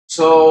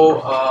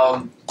So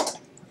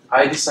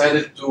I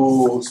decided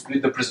to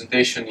split the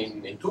presentation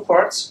in two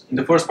parts. In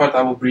the first part,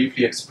 I will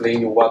briefly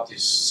explain you what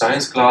is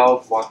Science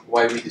Cloud,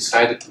 why we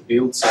decided to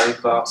build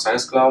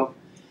Science Cloud,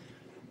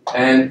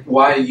 and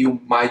why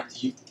you might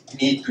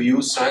need to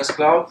use Science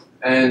Cloud.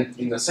 And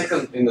in the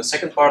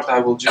second part, I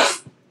will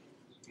just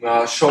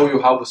show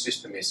you how the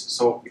system is.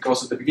 So,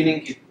 because at the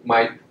beginning it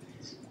might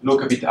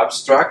look a bit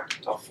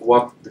abstract of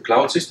what the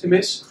cloud system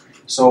is.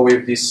 So,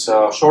 with this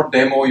short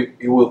demo,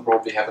 you will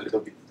probably have a little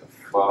bit of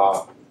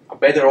a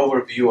better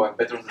overview and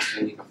better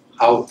understanding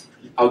of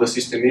how the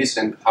system is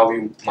and how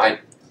you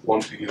might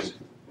want to use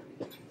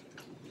it.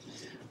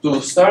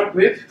 To start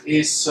with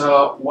is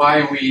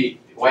why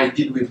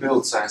did we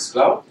build Science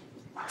Cloud?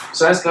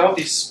 Science Cloud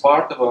is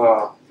part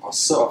of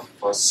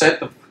a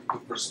set of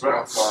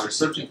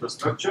research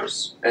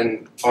infrastructures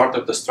and part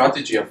of the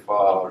strategy of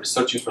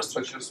research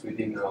infrastructures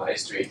within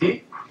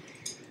S3IT.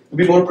 To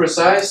be more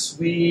precise,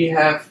 we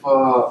have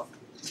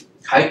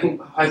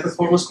high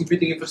performance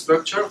computing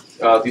infrastructure.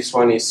 This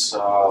one is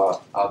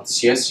at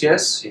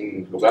CSCS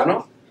in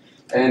Lugano,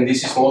 and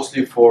this is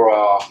mostly for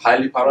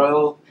highly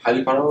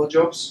parallel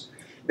jobs.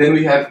 Then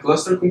we have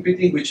cluster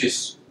computing, which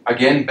is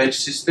again batch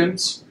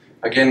systems.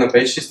 Again, a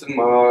batch system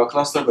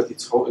cluster, but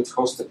it's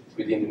hosted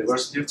within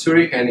University of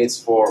Zurich, and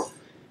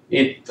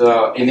it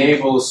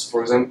enables,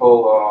 for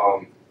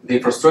example, the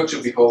infrastructure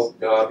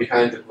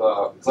behind the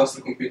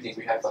cluster computing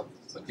we have at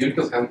the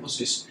Tyanko campus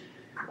is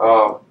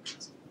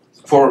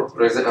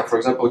for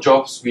example,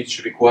 jobs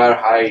which require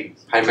high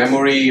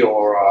memory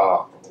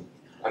or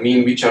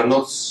which are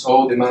not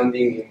so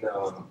demanding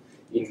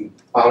in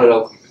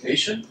parallel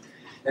computation.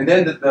 And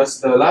then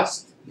the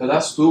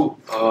last two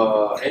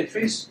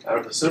entries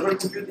are the server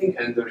computing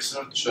and the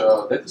research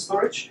data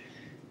storage.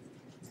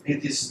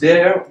 It is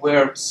there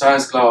where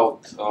Science Cloud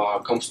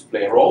comes to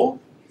play a role.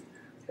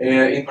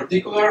 In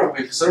particular,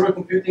 with server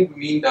computing, we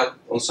mean that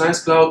on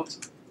Science Cloud,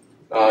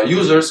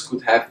 users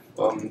could have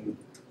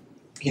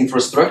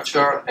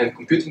infrastructure and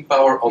computing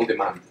power on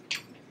demand.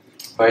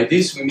 By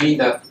this, we mean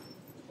that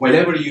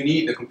whenever you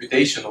need a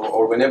computation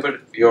or whenever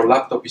your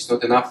laptop is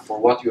not enough for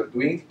what you are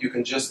doing, you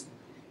can just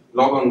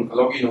log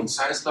in on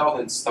Science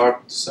Cloud and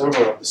start a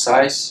server of the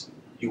size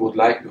you would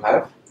like to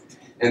have,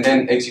 and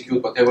then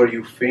execute whatever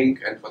you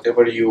think and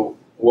whatever you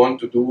want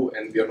to do,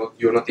 and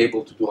you're not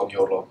able to do on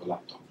your local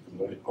laptop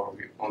or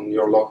on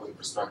your local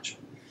infrastructure.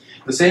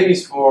 The same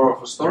is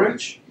for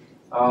storage.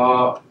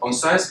 On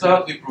Science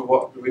Cloud,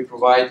 we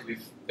provide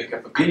with the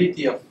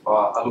capability of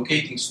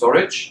allocating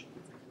storage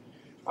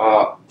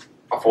of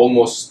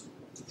almost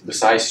the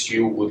size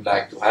you would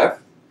like to have,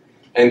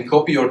 and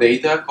copy your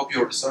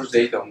research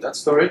data on that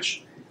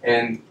storage,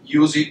 and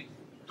use it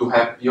to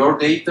have your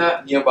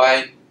data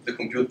nearby the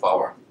compute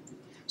power.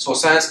 So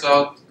Science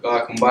Cloud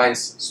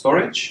combines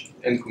storage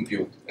and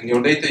compute, and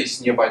your data is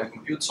nearby the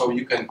compute, so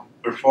you can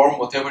perform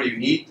whatever you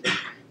need,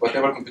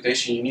 whatever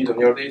computation you need on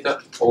your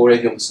data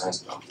already on the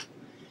Science Cloud.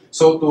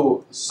 So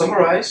to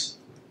summarize,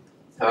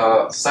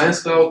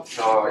 Science Cloud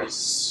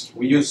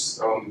we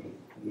use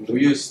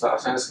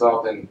Science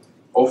Cloud and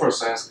offer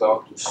Science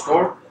Cloud to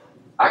store,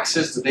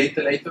 access the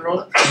data later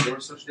on, the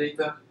research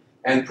data,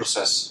 and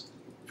process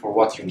for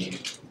what you need.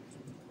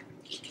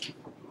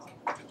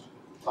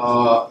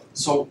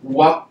 So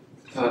what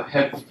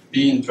have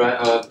been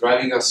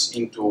driving us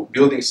into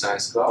building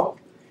Science Cloud?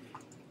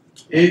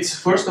 It's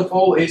first of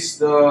all is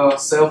the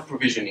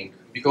self-provisioning,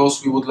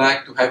 because we would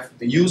like to have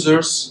the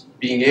users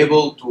being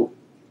able to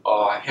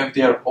have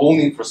their own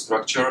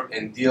infrastructure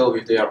and deal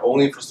with their own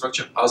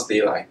infrastructure as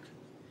they like.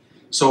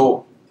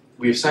 So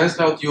with Science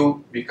Cloud,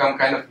 you become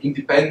kind of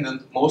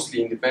independent,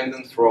 mostly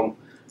independent from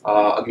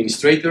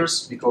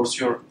administrators, because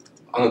you're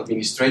an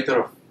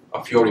administrator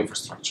of your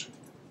infrastructure.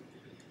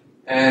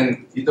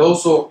 And it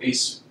also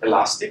is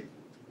elastic,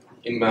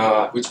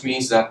 which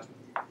means that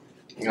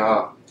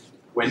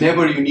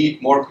whenever you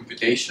need more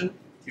computation,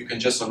 you can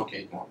just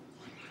allocate more.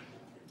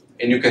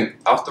 And you can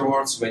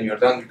afterwards, when you're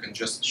done, you can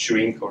just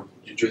shrink, or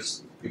you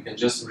can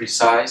just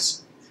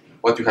resize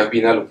what you have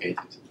been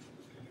allocated.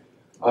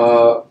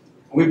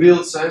 We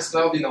build Science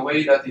Cloud in a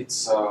way that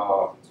it's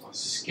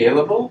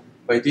scalable.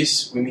 By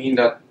this, we mean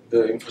that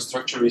the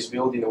infrastructure is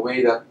built in a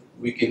way that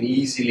we can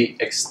easily,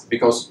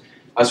 because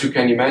as you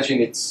can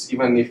imagine,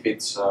 even if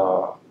it's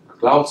a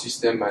cloud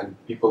system and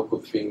people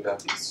could think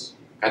that it's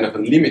kind of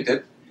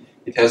unlimited,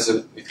 it has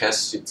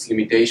its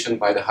limitation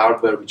by the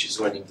hardware which is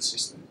running the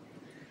system.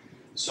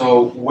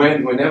 So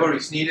whenever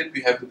it's needed,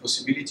 we have the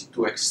possibility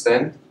to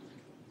extend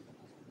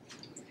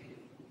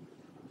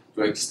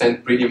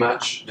pretty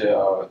much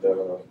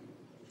the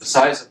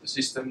size of the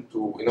system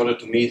in order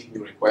to meet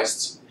new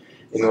requests,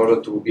 in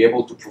order to be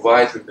able to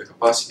provide with the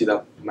capacity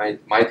that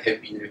might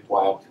have been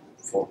required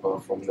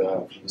from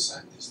the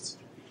scientists.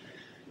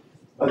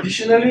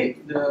 Additionally,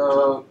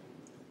 the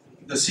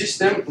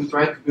system, we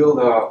try to build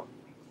a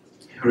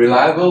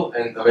reliable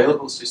and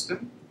available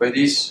system. By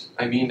this,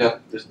 I mean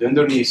that the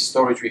underneath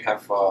storage, we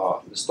have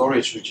the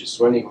storage which is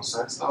running on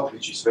Science Cloud,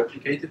 which is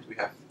replicated. We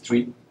have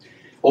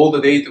all the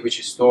data which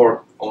is stored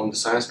on the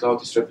Science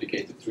Cloud is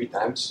replicated 3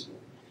 times.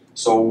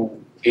 So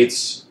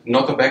it's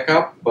not a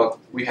backup, but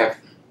we have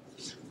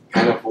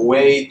kind of a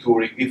way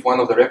to, if one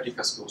of the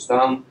replicas goes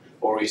down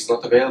or is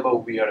not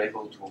available, we are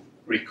able to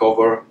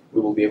recover,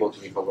 we will be able to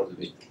recover the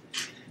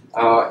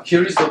data.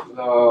 Here is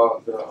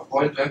the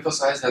point to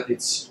emphasize that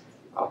it's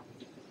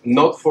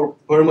not for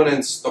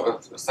permanent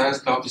Science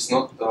Cloud is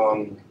not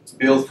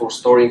built for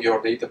storing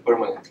your data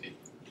permanently.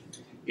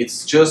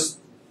 It's just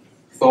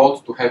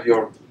thought to have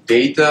your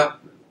data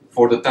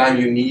for the time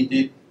you need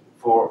it,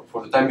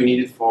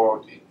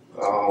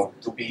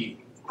 to be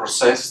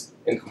processed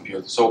and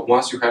computed. So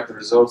once you have the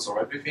results or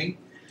everything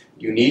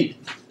you need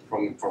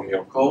from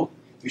your code,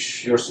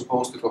 you're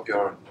supposed to copy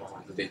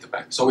the data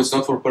back. So it's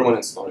not for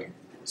permanent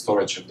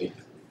storage of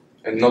data,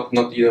 and not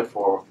either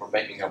for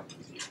backing up the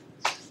data.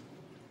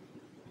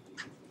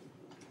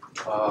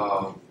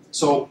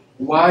 So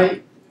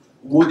why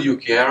would you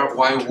care?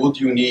 Why would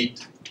you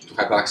need to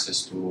have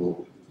access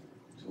to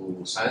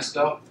Science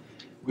Cloud?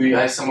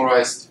 I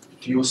summarized a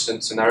few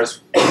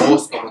scenarios,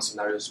 most common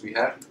scenarios we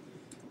have.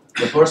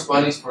 The first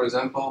one is, for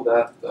example,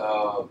 that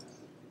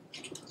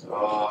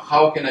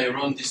how can I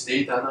run this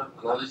data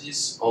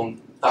analysis on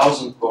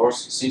 1,000 cores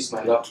since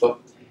my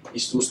laptop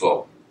is too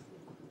slow?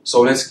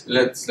 So let's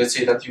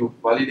say that you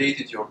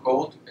validated your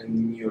code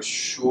and you're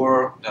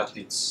sure that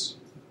it's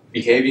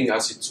behaving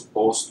as it's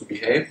supposed to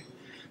behave,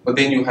 but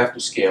then you have to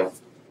scale.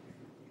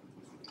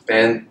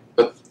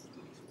 But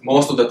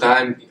most of the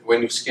time,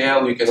 when you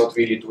scale, you cannot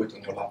really do it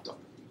on your laptop.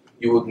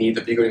 You would need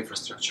a bigger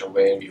infrastructure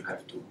where you can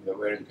do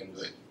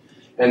it.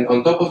 And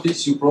on top of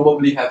this, you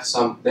probably have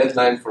some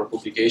deadline for a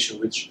publication,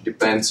 which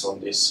depends on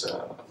the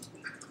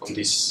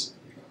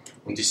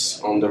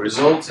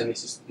results, and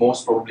this is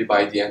most probably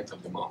by the end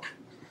of the month.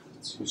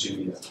 It's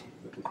usually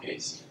the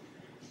case.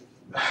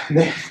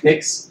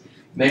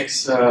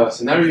 Next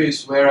scenario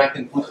is where I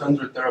can put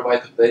 100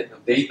 terabytes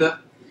of data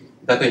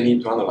that I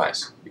need to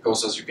analyze,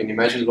 because as you can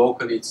imagine,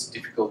 locally it's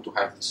difficult to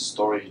have the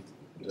storing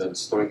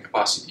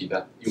capacity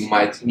that you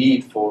might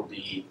need for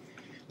the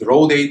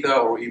raw data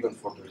or even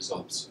for the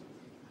results.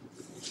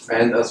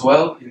 And as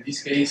well, in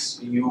this case,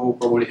 you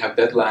probably have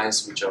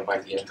deadlines which are by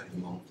the end of the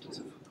month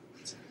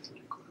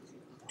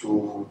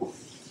to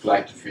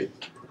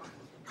fit.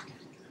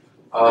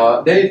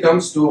 Then it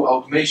comes to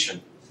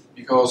automation,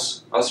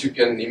 because as you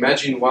can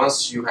imagine,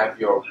 once you have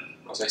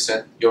as I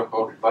said, your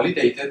code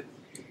validated,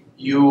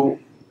 you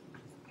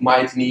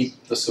might need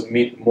to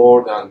submit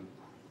more than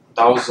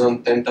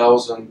 1,000,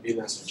 10,000,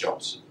 billions of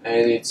jobs,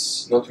 and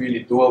it's not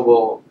really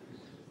doable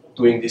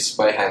doing this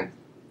by hand,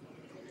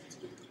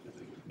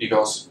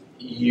 because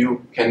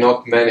you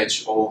cannot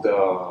manage all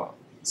the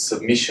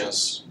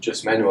submissions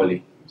just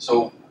manually.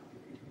 So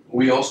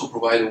we also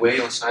provide a way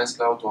on Science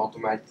Cloud to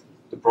automate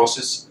the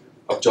process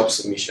of job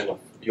submission of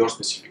your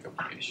specific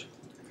application.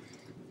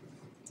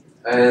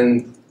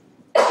 And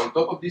on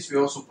top of this, we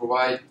also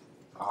provide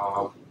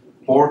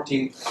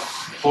porting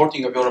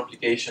of your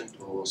application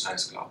to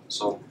Science Cloud.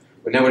 So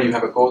whenever you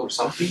have a code or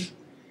something,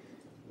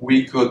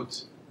 we could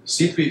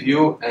sit with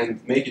you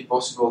and make it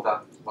possible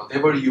that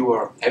whatever you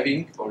are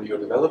having or you're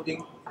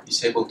developing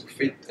is able to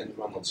fit and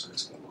run on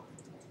Science Cloud.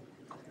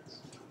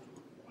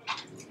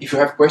 If you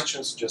have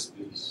questions, just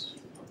please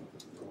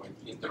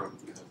interrupt.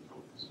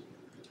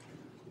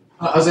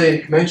 As I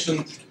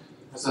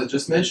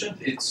just mentioned,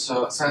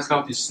 Science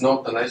Cloud is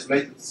not an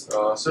isolated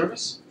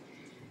service.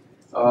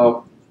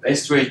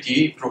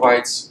 S3IT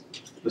provides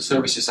the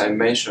services I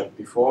mentioned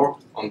before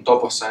on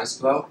top of Science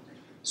Cloud.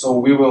 So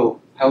we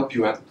will help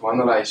you to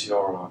analyze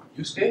your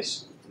use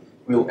case.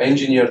 We'll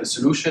engineer the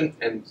solution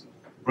and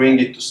bring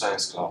it to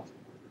Science Cloud.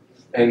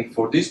 And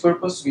for this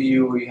purpose, we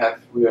are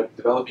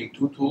developing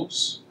two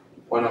tools.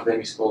 One of them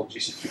is called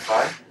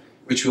GCP5,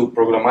 which will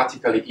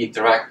programmatically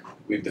interact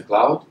with the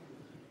cloud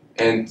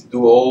and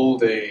do all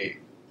the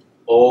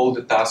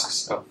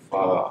tasks of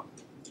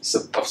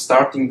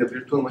starting the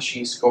virtual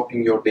machines,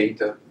 copying your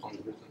data on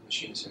the virtual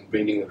machines, and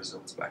bringing the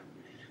results back,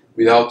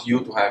 without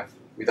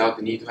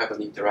the need to have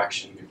an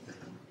interaction with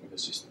the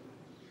system.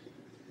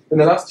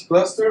 And Elastic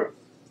Cluster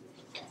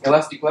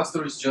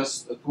is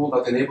just a tool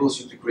that enables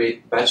you to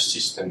create batch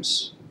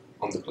systems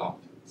on the cloud.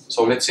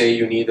 So let's say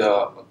you need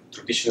a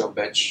traditional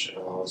batch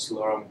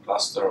Slurm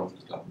cluster on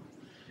the cloud.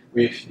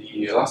 With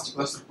the Elastic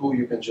Cluster tool,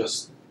 you can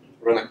just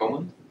run a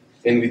command,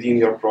 and within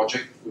your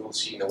project, we will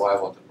see in a while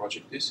what the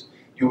project is,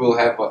 you will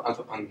have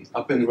an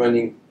up and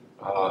running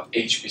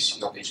HPC,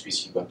 not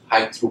HPC, but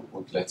high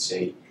throughput, let's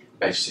say,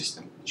 batch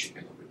system, which you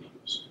can already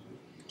use.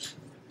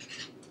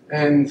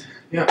 And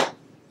yeah,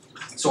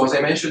 so as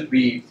I mentioned,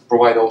 we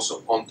provide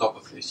also on top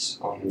of this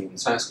on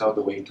Science Cloud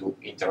a way to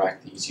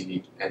interact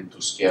easily and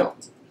to scale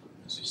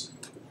the system.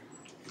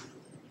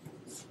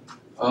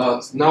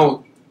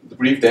 Now the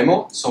brief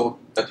demo, so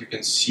that you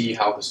can see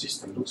how the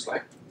system looks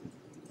like.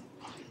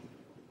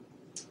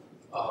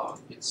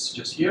 It's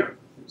just here.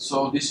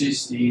 So this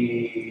is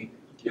the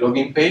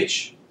login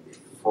page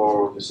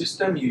for the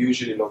system. You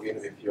usually log in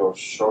with your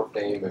short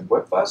name and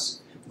web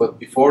pass, but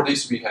before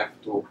this we have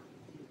to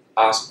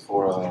ask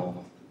for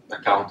an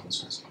account in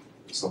Science Cloud.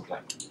 It's not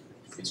like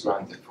it's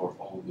granted for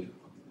all the.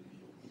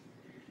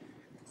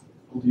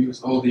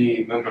 all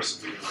the members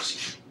of the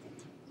university.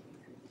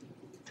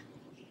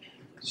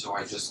 So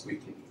I just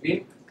quickly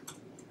clean.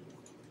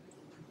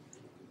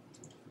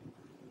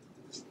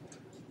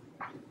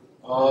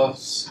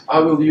 I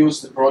will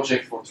use the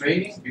project for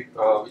training,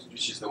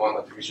 which is the one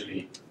that we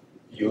usually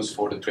use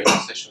for the training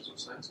sessions of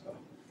Science Cloud.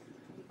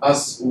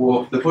 As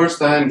the first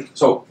time,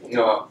 so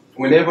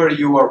whenever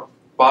you are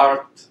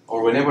part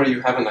or whenever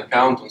you have an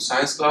account on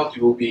Science Cloud,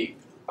 you will be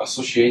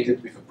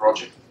associated with a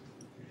project.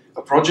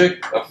 A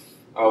project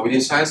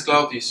within Science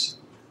Cloud is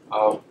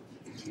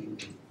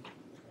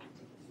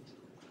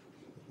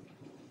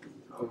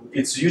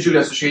it's usually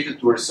associated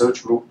to a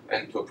research group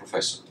and to a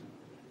professor.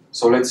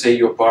 So let's say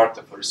you're part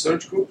of a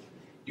research group,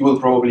 you will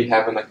probably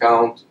have an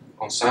account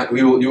on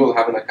you will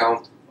have an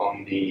account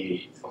on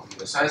the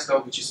Science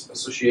Cloud which is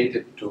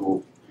associated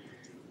to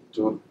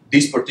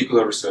this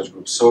particular research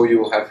group. So you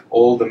will have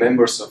all the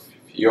members of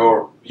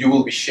you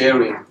will be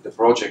sharing the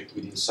project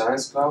within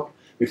Science Cloud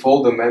with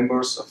all the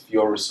members of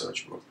your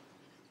research group.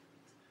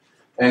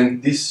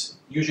 And this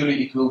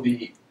usually it will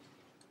be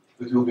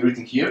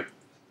written here.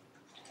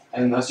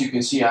 And as you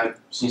can see,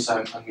 since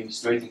I'm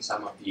administrating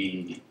some of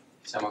the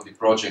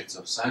projects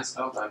of Science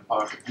Cloud, I'm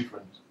part of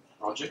different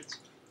projects,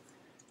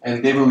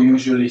 and they will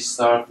usually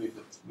start with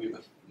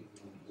the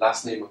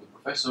last name of the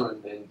professor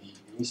and then the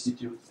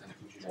institute, and it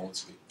usually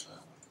ends with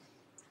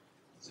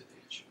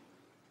ZH.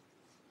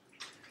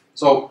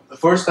 So the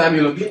first time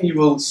you log in, you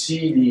will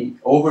see the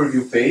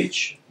overview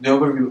page. The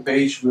overview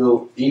page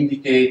will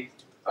indicate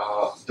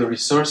the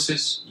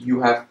resources you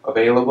have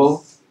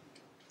available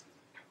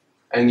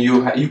and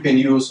you can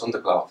use on the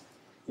cloud.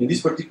 In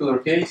this particular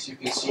case, you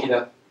can see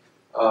that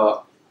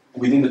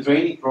within the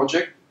training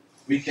project,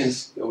 we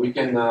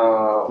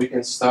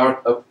can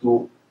start up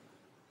to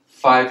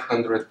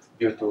 500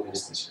 virtual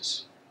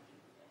instances.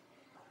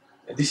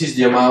 This is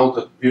the amount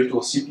of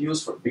virtual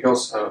CPUs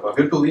because a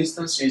virtual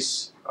instance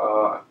is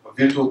a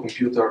virtual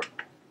computer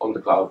on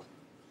the cloud.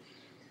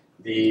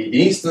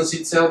 The instance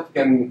itself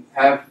can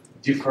have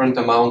different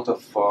amount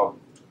of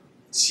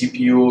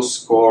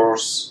CPUs,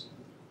 cores,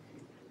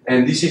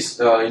 and this is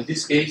in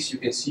this case you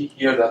can see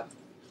here that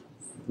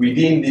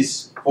within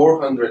these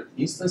 400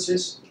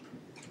 instances,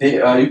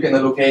 you can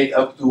allocate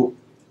up to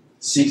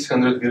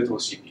 600 virtual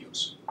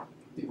CPUs.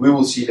 We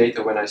will see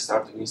later when I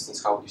start an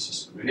instance how this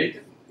is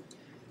related.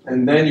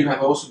 And then you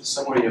have also the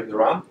summary of the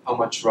RAM, how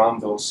much RAM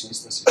those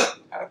instances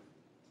have.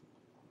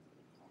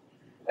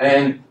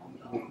 And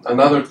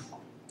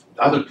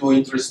other two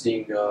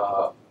interesting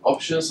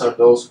options are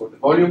those for the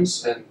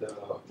volumes and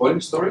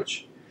volume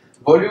storage.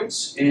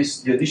 Volumes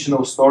is the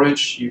additional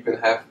storage you can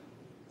have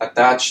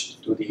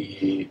attached to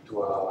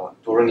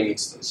a running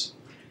instance.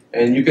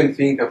 And you can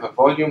think of a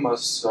volume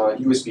as a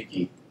USB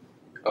key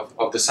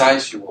of the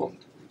size you want.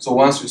 So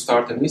once you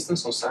start an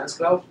instance on Science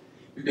Cloud,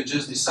 you can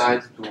just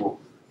decide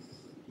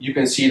you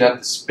can see that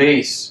the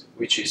space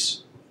which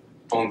is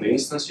on the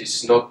instance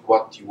is not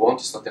what you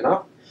want, it's not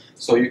enough.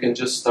 So you can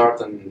just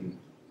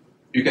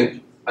you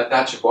can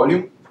attach a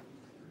volume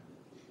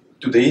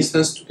to the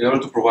instance in order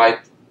to provide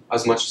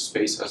as much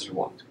space as you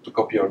want to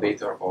copy your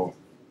data or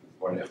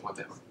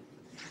whatever.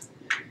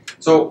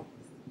 So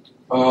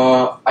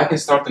I can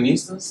start an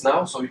instance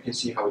now, so you can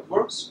see how it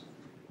works.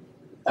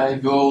 I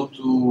go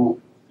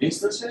to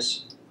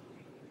instances,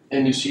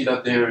 and you see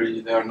that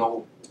currently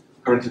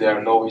there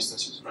are no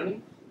instances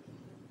running.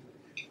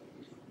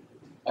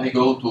 I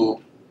go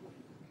to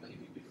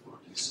maybe before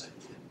this.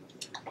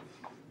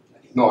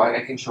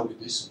 I can show you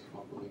this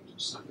before going to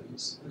start an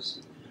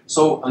instance.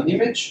 So an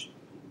image.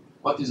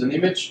 What is an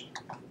image?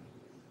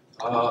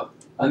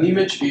 An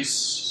image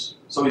is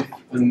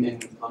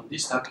on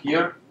this tab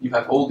here you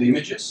have all the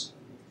images,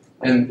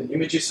 and the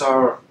images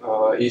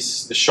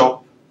is the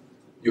shop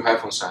you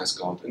have on Science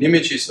Cloud. An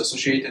image is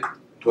associated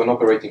to an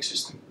operating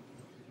system.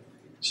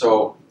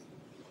 So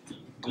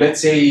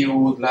let's say you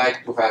would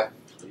like to have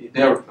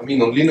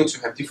on Linux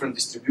you have different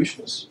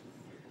distributions,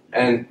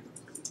 and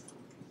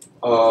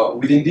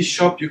within this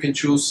shop you can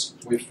choose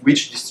with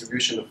which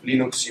distribution of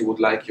Linux you would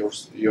like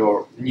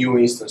your new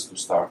instance to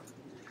start.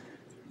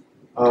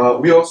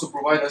 We also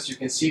provide, as you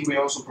can see,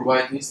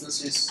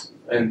 instances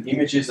and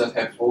images that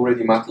have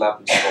already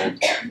MATLAB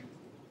installed,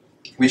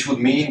 which would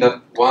mean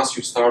that once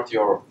you start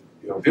your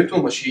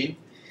virtual machine,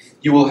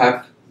 you will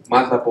have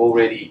MATLAB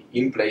already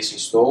in place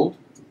installed,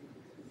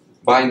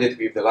 bind it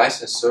with the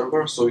license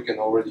server, so you can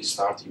already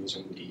start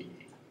using the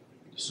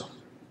software.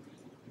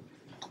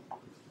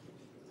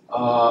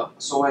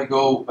 So I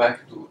go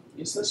back to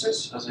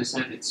instances. As I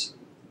said,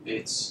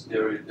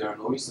 there are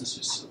no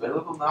instances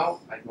available now.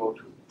 I go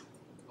to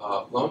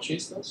launch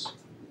instance.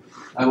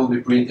 I will be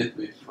printed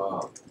with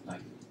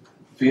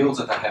fields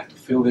that I have to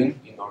fill in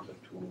order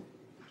to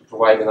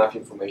provide enough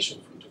information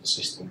to the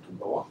system to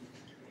go on.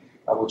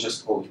 I will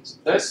just call it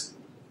test.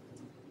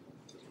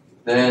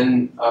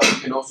 Then you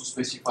can also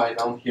specify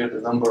down here the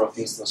number of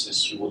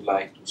instances you would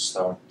like to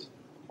start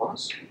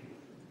once.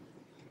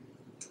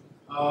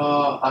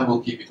 I will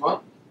keep it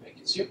one, make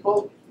it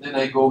simple. Then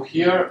I go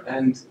here,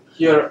 and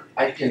here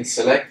I can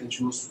select and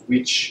choose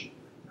which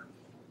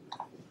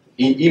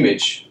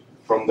image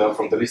from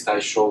the list I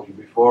showed you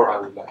before, I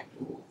would like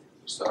to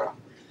start.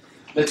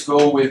 Let's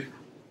go with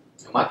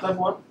the MATLAB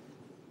one.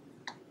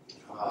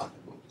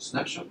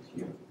 Snapshot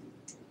here.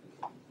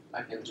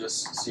 I can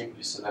just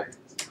simply select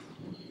the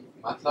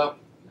MATLAB.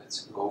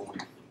 Let's go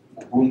with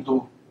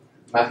Ubuntu,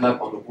 MATLAB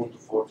on Ubuntu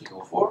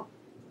 14.04.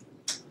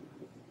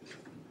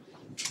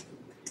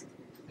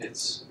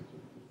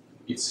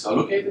 It's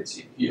allocated.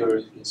 Here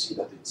you can see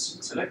that it's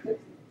selected.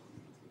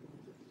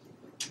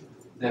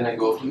 Then I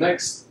go to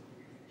next.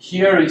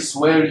 Here is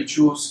where you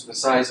choose the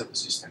size of the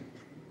system.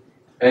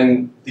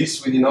 And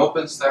this within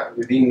OpenStack,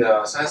 within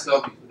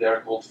ScienceCloud, they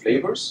are called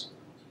flavors.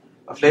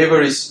 A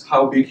flavor is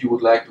how big you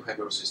would like to have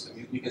your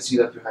system. You can see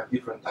that you have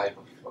different type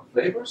of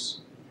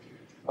flavors.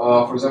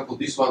 For example,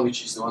 this one,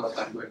 which is the one that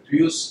I'm going to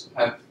use,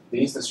 the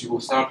instance you will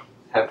start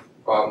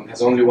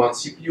has only one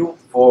CPU,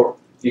 4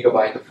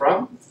 GB of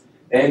RAM,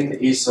 and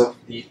is of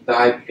the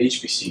type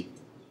HPC,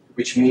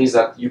 which means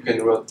that you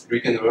can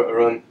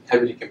run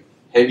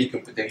heavy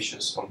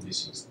computations on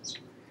this instance.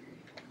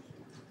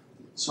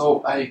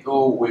 So I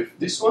go with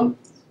this one,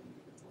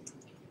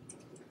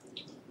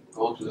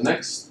 go to the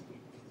next.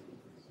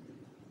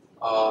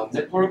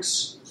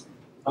 Networks.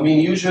 I mean,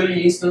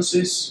 usually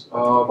instances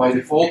by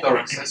default are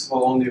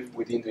accessible only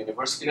within the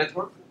university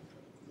network,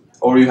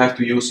 or you have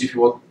to use, if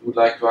you would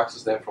like to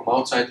access them from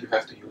outside, you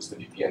have to use the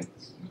VPN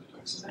to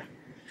access them.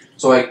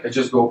 So I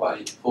just go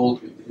by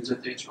default with the user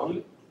page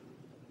only.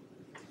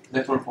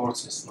 Network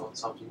ports is not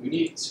something we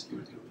need.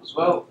 Security group as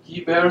well.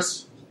 Key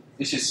pairs.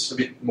 This is a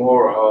bit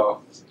more.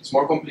 It's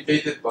more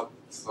complicated, but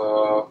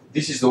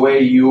this is the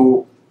way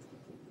you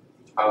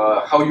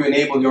how you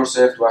enable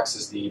yourself to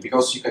access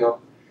because you cannot.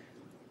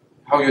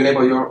 How you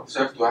enable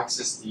yourself to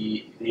access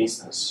the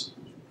instance,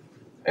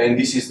 and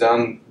this is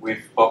done with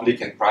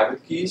public and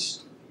private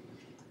keys.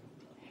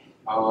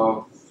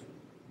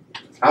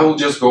 I will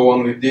just go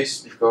on with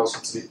this because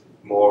it's a bit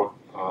more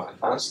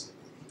advanced.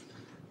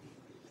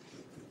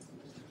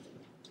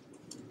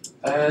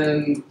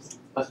 And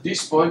at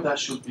this point I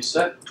should be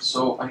set,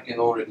 so I can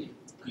already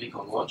click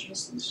on launch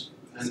instance.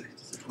 And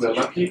if we are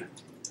lucky,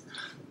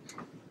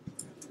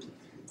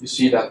 you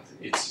see that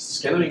it's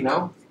scheduling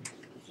now,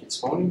 it's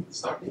spawning,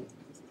 starting.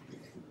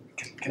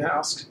 Can I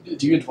ask,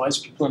 do you advise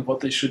people on what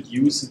they should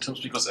use in terms,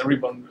 because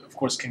everyone, of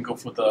course, can go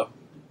for the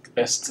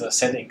best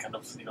setting, kind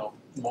of,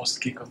 most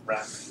gig of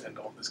RAM and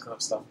all this kind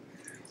of stuff?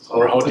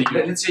 Or how do you...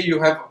 Let's say you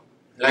have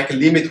like a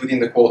limit within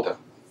the quota.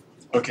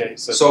 Okay,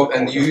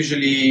 and you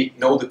usually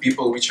know the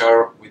people which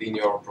are within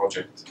your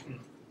project. Mm.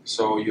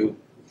 So in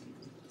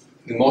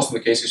most of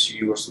the cases,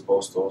 you are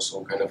supposed to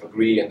also kind of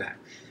agree and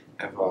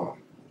have a...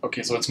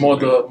 Okay, so it's more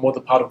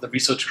the part of the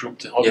research group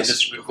to how they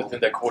distribute within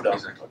their quota.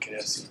 Exactly. Okay,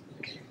 I see.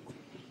 Okay.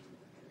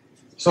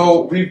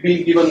 So we've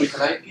been given with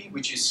an IP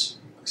which is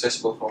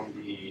accessible from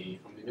the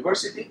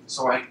university.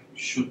 So I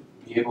should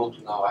be able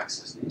to now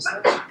access the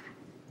instance.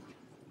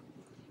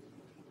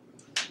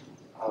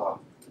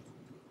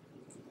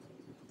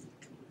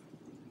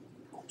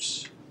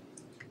 Oops.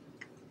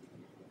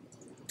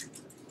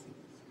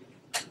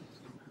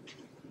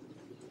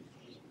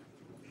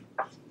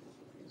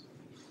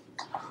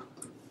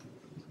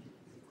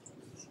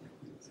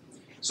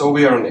 So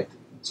we are on it.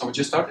 So we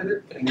just started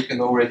it, and you can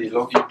already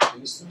log into the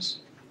instance.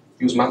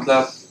 Use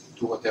MATLAB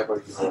to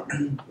whatever you're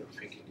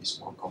thinking is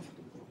more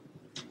comfortable.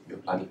 You're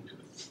planning to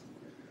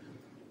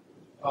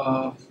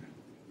do.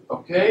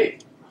 Okay.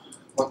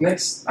 What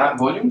next?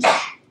 Volumes.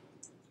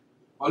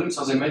 Volumes,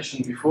 as I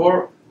mentioned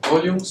before,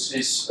 volumes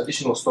is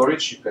additional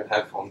storage you can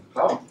have on the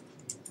cloud.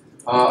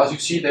 As you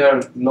see, there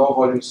are no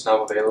volumes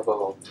now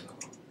available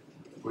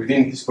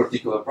within this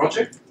particular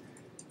project,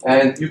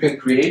 and you can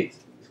create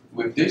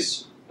with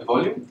this a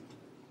volume.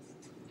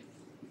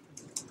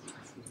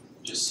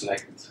 Just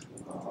select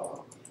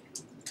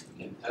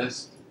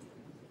test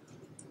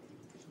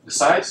the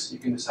size. You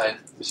can decide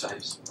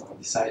on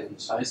the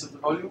size of the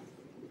volume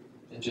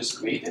and just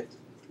create it.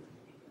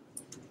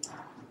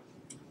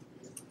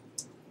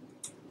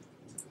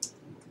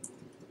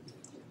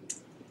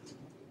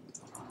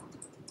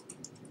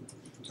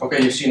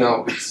 Okay, you see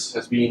now it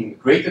has been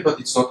created, but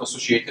it's not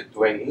associated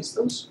to any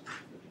instance.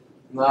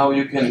 Now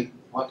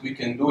what we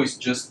can do is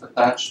just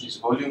attach this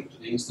volume to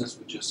the instance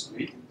we just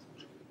created.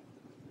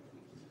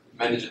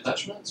 Manage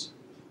attachments.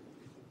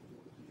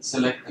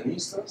 Select an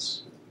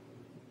instance,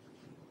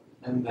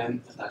 and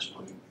then attach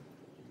volume.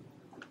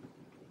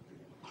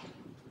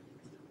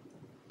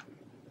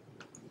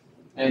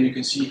 And you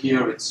can see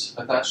here it's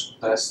attached to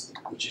test,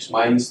 which is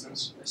my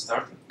instance I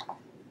started,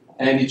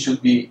 and it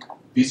should be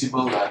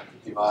visible like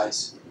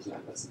device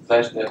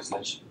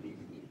 /dev/bbb.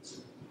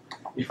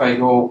 If I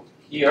go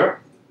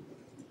here,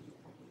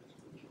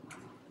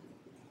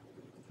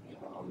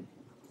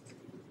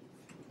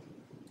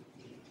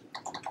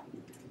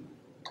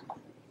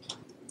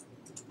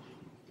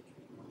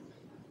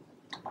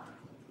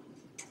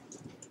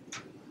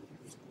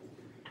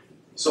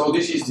 so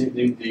this is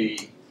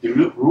the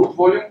root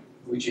volume,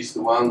 which is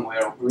the one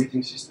where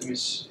operating system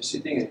is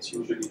sitting, and it's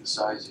usually the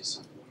size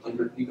is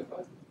 100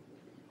 GB.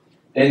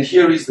 And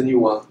here is the new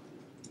one,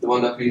 the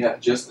one that we have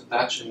just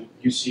attached, and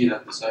you see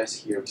that the size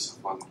here is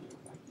 1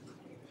 kilobyte.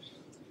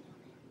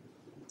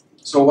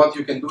 So what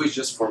you can do is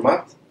just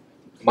format,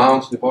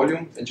 mount the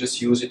volume, and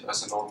just use it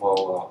as a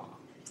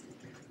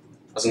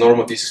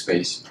normal disk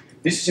space.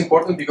 This is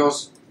important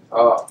because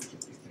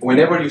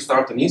whenever you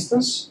start an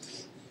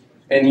instance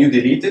and you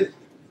delete it,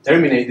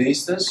 terminate the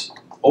instance,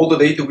 all the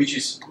data which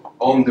is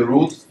on the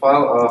root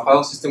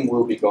file system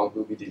will be gone,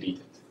 will be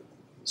deleted.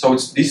 So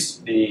it's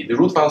the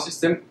root file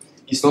system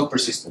is not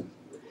persistent.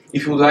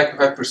 If you would like to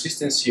have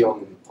persistency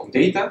on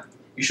data,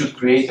 you should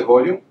create a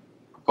volume,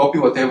 copy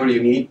whatever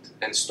you need,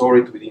 and store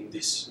it within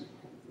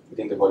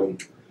the volume.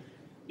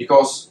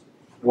 Because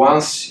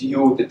once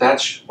you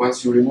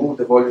remove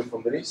the volume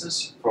from the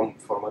instance, from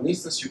an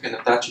instance, you can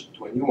attach it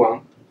to a new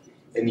one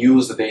and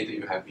use the data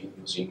you have been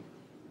using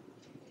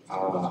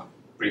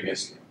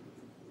previously.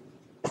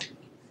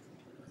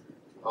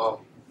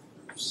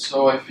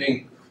 So I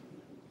think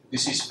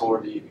this is for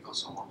the,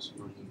 because I'm also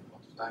running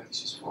out of time,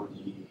 this is for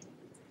the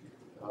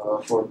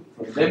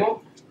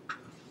demo.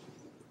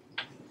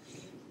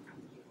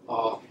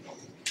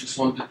 Just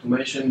wanted to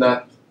mention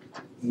that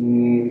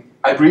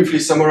I briefly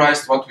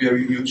summarized what we are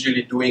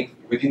usually doing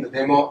within the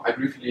demo. I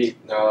briefly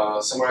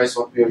summarized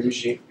what we are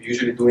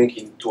usually doing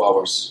in 2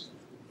 hours.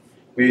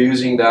 We are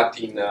using that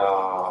in,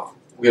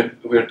 we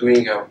are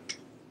doing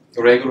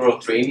regular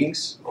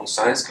trainings on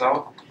Science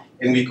Cloud,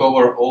 and we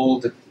cover all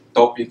the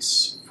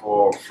topics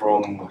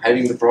from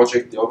having the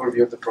project, the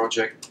overview of the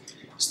project,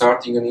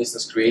 starting an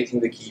instance,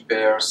 creating the key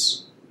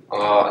pairs,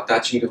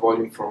 attaching the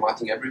volume,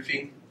 formatting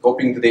everything,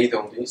 copying the data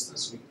on the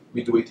instance.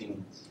 We do it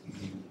in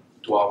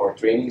 2-hour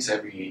trainings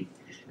every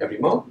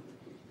month.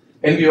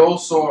 And we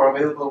also are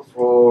available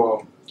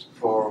for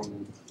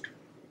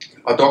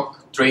ad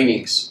hoc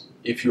trainings.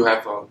 If you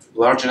have a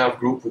large enough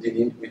group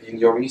within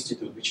your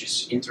institute which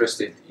is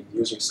interested in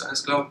using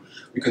Science Cloud,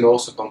 you can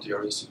also come to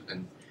your institute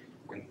and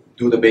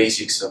do the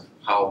basics of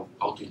how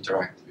to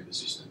interact with the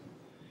system.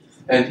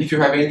 And if you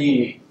have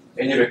any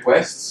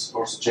requests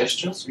or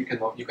suggestions, you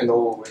can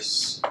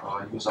always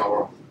use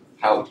our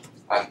help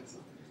at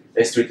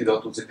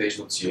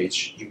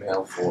s3t.uzh.ch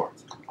email for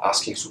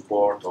asking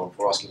support or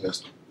for asking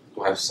us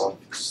to have some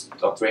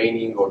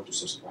training or to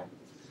subscribe.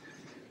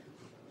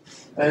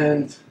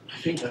 And I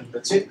think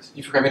that's it.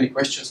 If you have any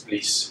questions,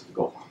 please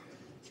go.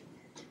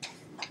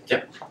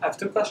 Yeah. I have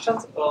 2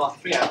 questions,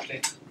 3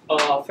 actually.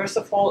 First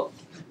of all,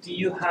 do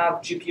you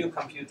have GPU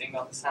computing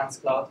on the Science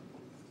Cloud?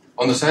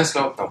 On the Science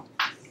Cloud, no.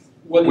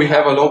 We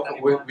have a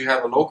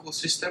local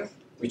system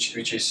which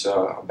is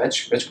a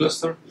batch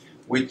cluster.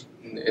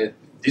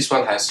 This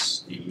one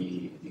has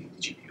the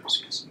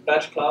GPUs. Yes.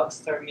 Batch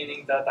cluster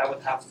meaning that I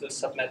would have to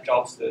submit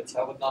jobs to it,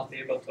 so I would not be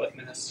able to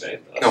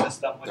administrate a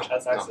system which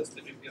has access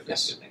to GPU computing.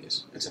 Yes,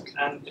 exactly.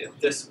 And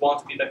this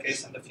won't be the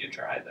case in the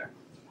future either.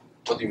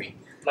 What do you mean?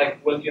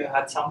 Like, will you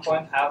at some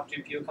point have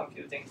GPU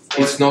computing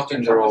for It's not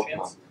in the virtual roadmap,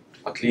 machines?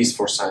 at least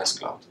for Science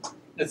Cloud.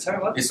 It's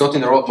sorry, what? It's not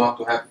in the roadmap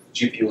to have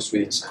GPUs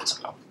within Science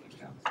Cloud.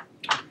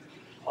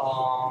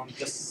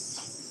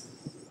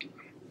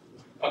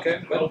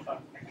 Okay, well. I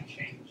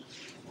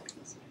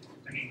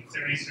mean,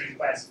 there is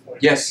request for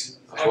Yes,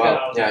 as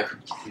well. Yeah,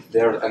 if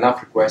there are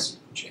enough requests, it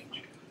will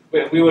change.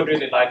 We would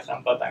really like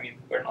them, but I mean,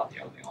 we're not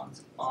the only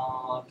ones.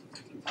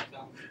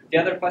 The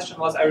other question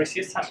was, I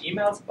received some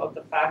emails about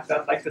the fact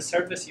that like the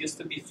service used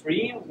to be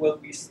free. Will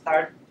we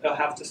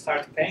have to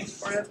start paying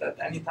for it at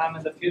any time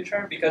in the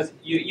future? Because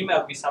you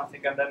emailed me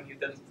something and then you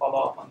didn't follow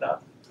up on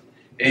that.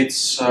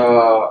 It's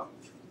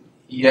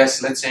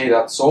yes. Let's say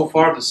that so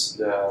far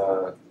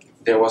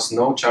there was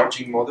no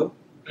charging model.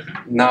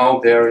 Mm-hmm. Now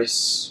there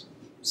is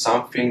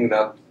something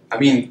that, I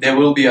mean, there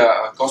will be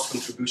a cost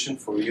contribution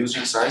for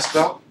using Science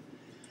Cloud,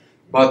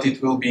 but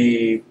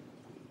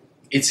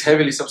it's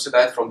heavily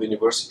subsidized from the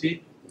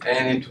university,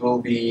 and it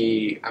will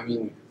be, I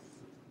mean,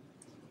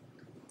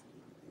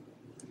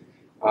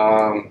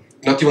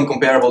 not even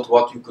comparable to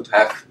what you could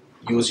have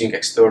using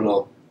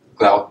external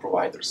cloud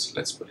providers.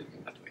 Let's put it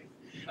in that way.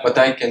 Okay. But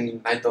I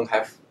don't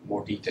have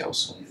more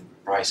details on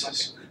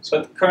prices. Okay.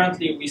 But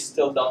currently, we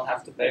still don't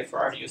have to pay for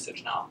our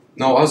usage now.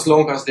 No, as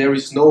long as there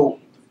is no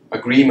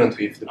agreement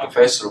with the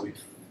professor of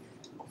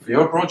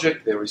your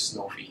project, there is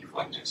no fee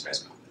for using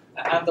Science Cloud.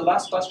 And the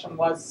last question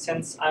was,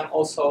 since I'm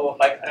also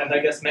and I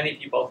guess many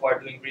people who are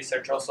doing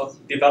research also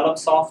develop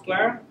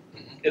software,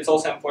 it's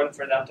also important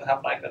for them to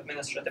have like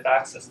administrative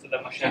access to the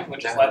machine,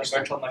 which is why the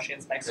virtual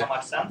machines make so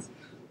much sense.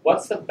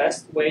 What's the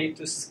best way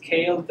to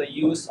scale the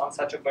use on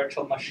such a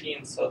virtual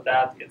machine so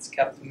that it's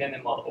kept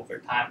minimal over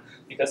time?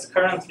 Because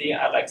currently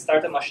I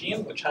start a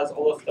machine which has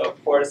all of the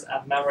cores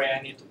and memory I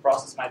need to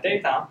process my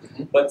data,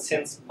 but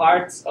since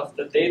parts of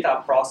the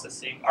data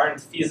processing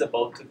aren't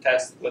feasible to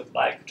test with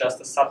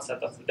just a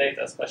subset of the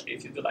data, especially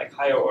if you do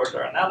higher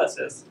order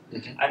analysis,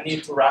 I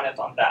need to run it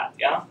on that,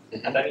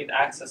 and I need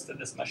access to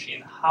this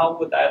machine. How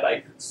would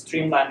I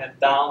streamline it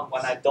down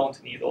when I don't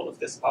need all of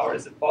this power?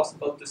 Is it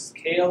possible to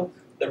scale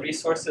the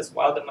resources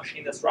while the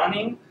machine is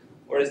running,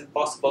 Or is it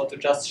possible to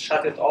just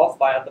shut it off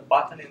via the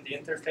button in the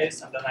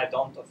interface and then I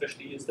don't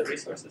officially use the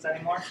resources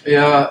anymore?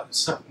 Yeah,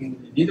 so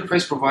the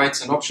interface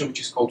provides an option which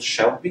is called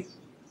shelving.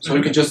 So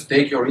you can just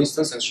take your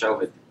instance and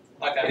shelve it.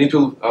 Okay. And it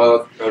will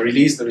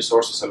release the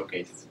resources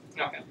allocated.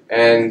 Okay.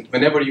 And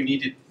whenever you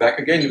need it back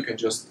again, you can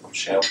just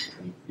unshelve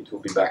and it will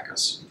be back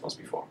as it was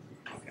before.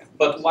 Okay.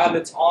 But while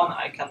it's on,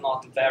 I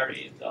cannot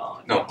vary the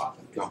No. amount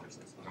of No. resources.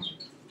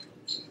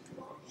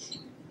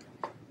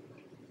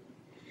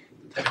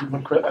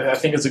 I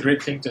think it's a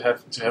great thing to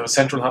have a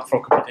central hub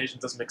for computation.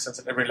 It doesn't make sense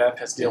that every lab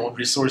has their own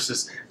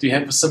resources. Do you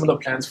have similar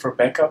plans for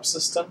backup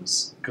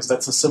systems? Because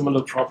that's a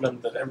similar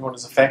problem that everyone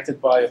is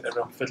affected by, and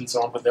everyone fiddles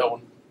around with their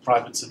own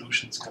private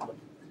solutions. Kind of.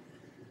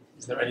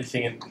 Is there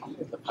anything in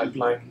the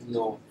pipeline?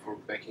 No, for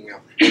backing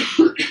up.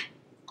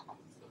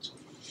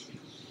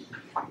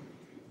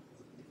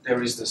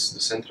 There is the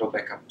central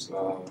backup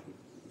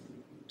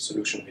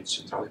solution which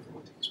Central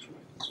Informatics is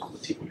providing. So the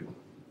team will